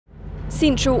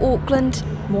Central Auckland,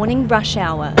 morning rush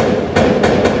hour.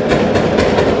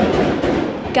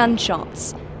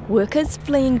 Gunshots, workers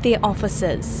fleeing their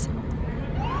offices.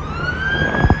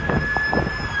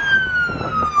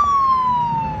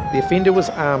 The offender was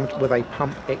armed with a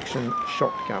pump-action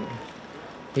shotgun.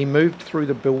 He moved through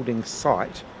the building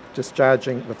site,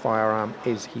 discharging the firearm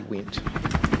as he went.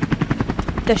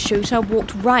 The shooter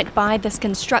walked right by this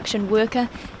construction worker,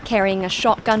 carrying a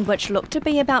shotgun which looked to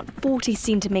be about 40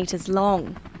 centimetres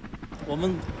long.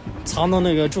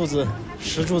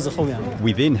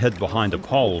 We then hid behind a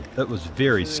pole. It was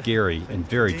very scary and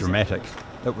very dramatic.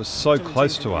 It was so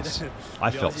close to us. I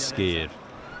felt scared.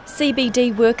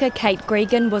 CBD worker Kate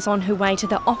Gregan was on her way to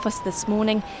the office this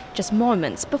morning, just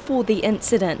moments before the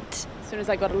incident. As soon as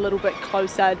I got a little bit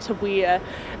closer to where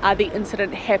the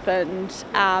incident happened,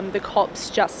 the cops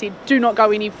just said, "Do not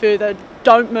go any further,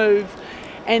 don't move."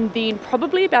 And then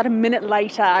probably about a minute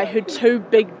later, I heard two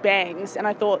big bangs, and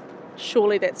I thought,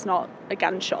 surely that's not a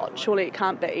gunshot, surely it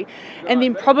can't be. And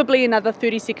then probably another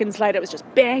 30 seconds later, it was just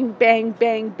bang, bang,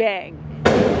 bang, bang.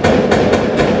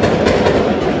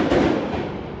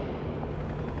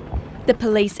 The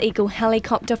police Eagle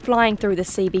helicopter flying through the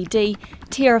CBD,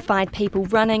 terrified people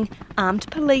running, armed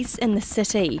police in the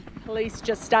city. Police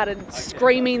just started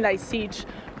screaming. They said,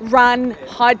 "Run,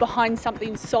 hide behind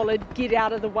something solid, get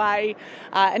out of the way."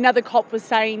 Another cop was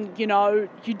saying, you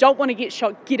don't want to get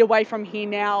shot, get away from here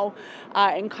now.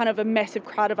 And kind of a massive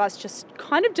crowd of us just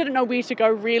kind of didn't know where to go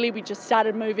really. We just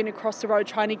started moving across the road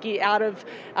trying to get out of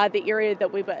the area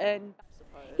that we were in.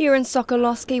 Erin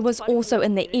Sokolowski was also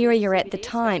in the area at the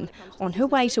time, on her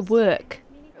way to work.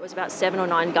 It was about 7 or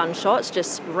 9 gunshots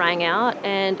just rang out,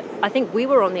 and I think we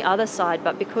were on the other side,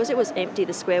 but because it was empty,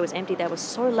 the square was empty, they were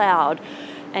so loud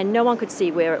and no one could see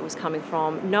where it was coming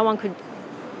from. No one could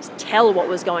tell what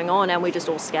was going on, and we just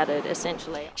all scattered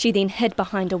essentially. She then hid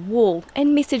behind a wall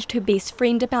and messaged her best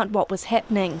friend about what was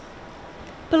happening.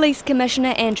 Police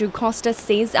Commissioner Andrew Costa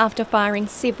says after firing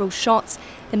several shots,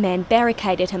 the man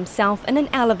barricaded himself in an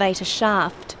elevator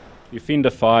shaft. The offender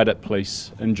fired at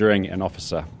police, injuring an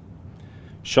officer.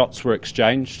 Shots were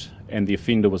exchanged and the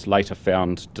offender was later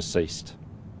found deceased.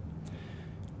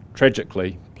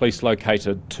 Tragically, police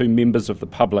located 2 members of the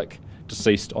public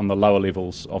deceased on the lower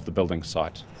levels of the building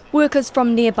site. Workers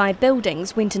from nearby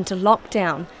buildings went into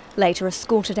lockdown, later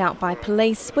escorted out by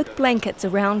police with blankets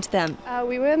around them.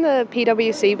 We were in the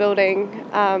PwC building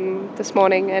this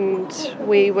morning, and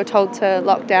we were told to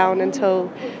lock down until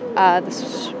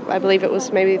I believe it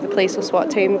was maybe the police or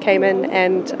SWAT team came in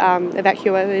and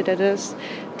evacuated us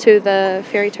to the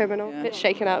ferry terminal. A bit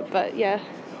shaken up, but yeah,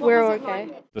 we're all okay.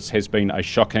 This has been a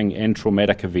shocking and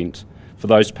traumatic event for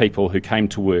those people who came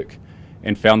to work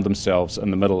and found themselves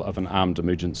in the middle of an armed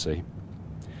emergency.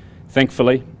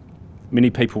 Thankfully,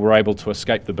 many people were able to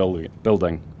escape the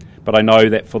building, but I know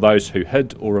that for those who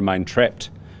hid or remained trapped,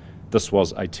 this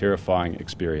was a terrifying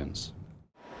experience.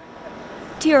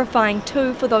 Terrifying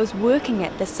too for those working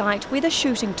at the site where the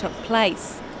shooting took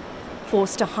place.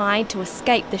 Forced to hide to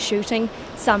escape the shooting,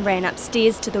 some ran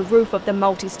upstairs to the roof of the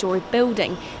multi-storey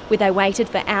building, where they waited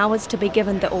for hours to be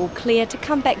given the all clear to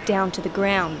come back down to the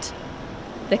ground.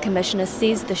 The Commissioner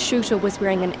says the shooter was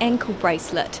wearing an ankle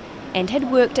bracelet and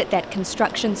had worked at that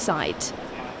construction site.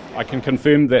 I can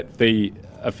confirm that the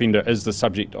offender is the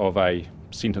subject of a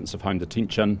sentence of home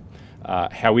detention.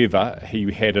 However,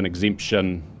 he had an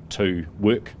exemption to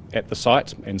work at the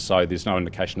site, and so there's no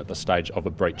indication at this stage of a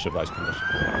breach of those conditions.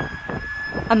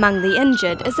 Among the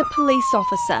injured is a police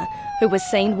officer who was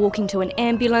seen walking to an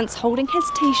ambulance holding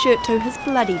his T-shirt to his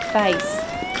bloodied face.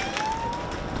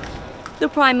 The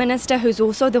Prime Minister, who's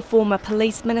also the former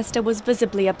police minister, was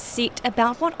visibly upset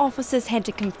about what officers had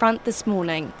to confront this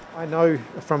morning. I know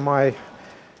from my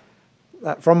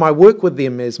work with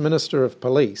them as Minister of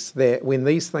Police that when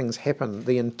these things happen,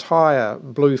 the entire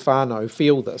Blue whānau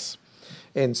feel this.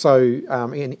 And so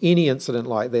in any incident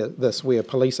like this where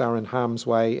police are in harm's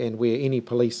way and where any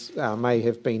police may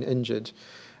have been injured,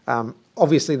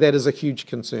 obviously that is a huge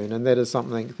concern, and that is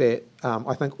something that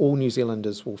I think all New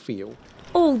Zealanders will feel.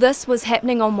 All this was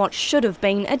happening on what should have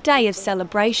been a day of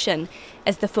celebration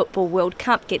as the Football World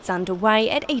Cup gets underway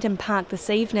at Eden Park this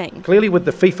evening. Clearly, with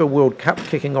the FIFA World Cup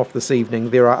kicking off this evening,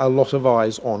 there are a lot of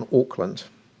eyes on Auckland.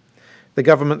 The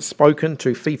government's spoken to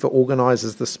FIFA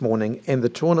organisers this morning, and the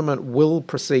tournament will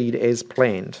proceed as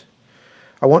planned.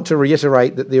 I want to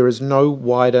reiterate that there is no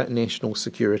wider national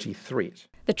security threat.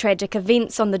 The tragic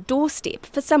events on the doorstep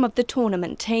for some of the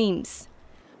tournament teams.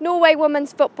 Norway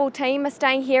women's football team are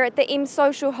staying here at the M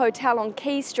Social Hotel on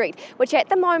Quay Street, which at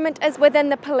the moment is within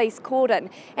the police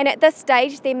cordon. And at this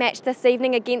stage, their match this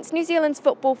evening against New Zealand's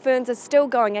Football Ferns is still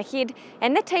going ahead,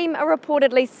 and the team are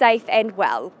reportedly safe and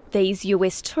well. These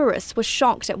US tourists were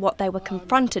shocked at what they were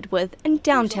confronted with in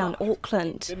downtown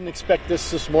Auckland. Didn't expect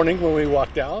this morning when we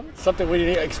walked down. Something we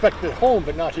didn't expect at home,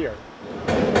 but not here.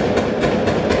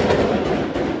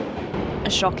 A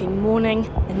shocking morning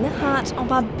in the heart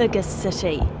of our biggest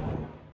city.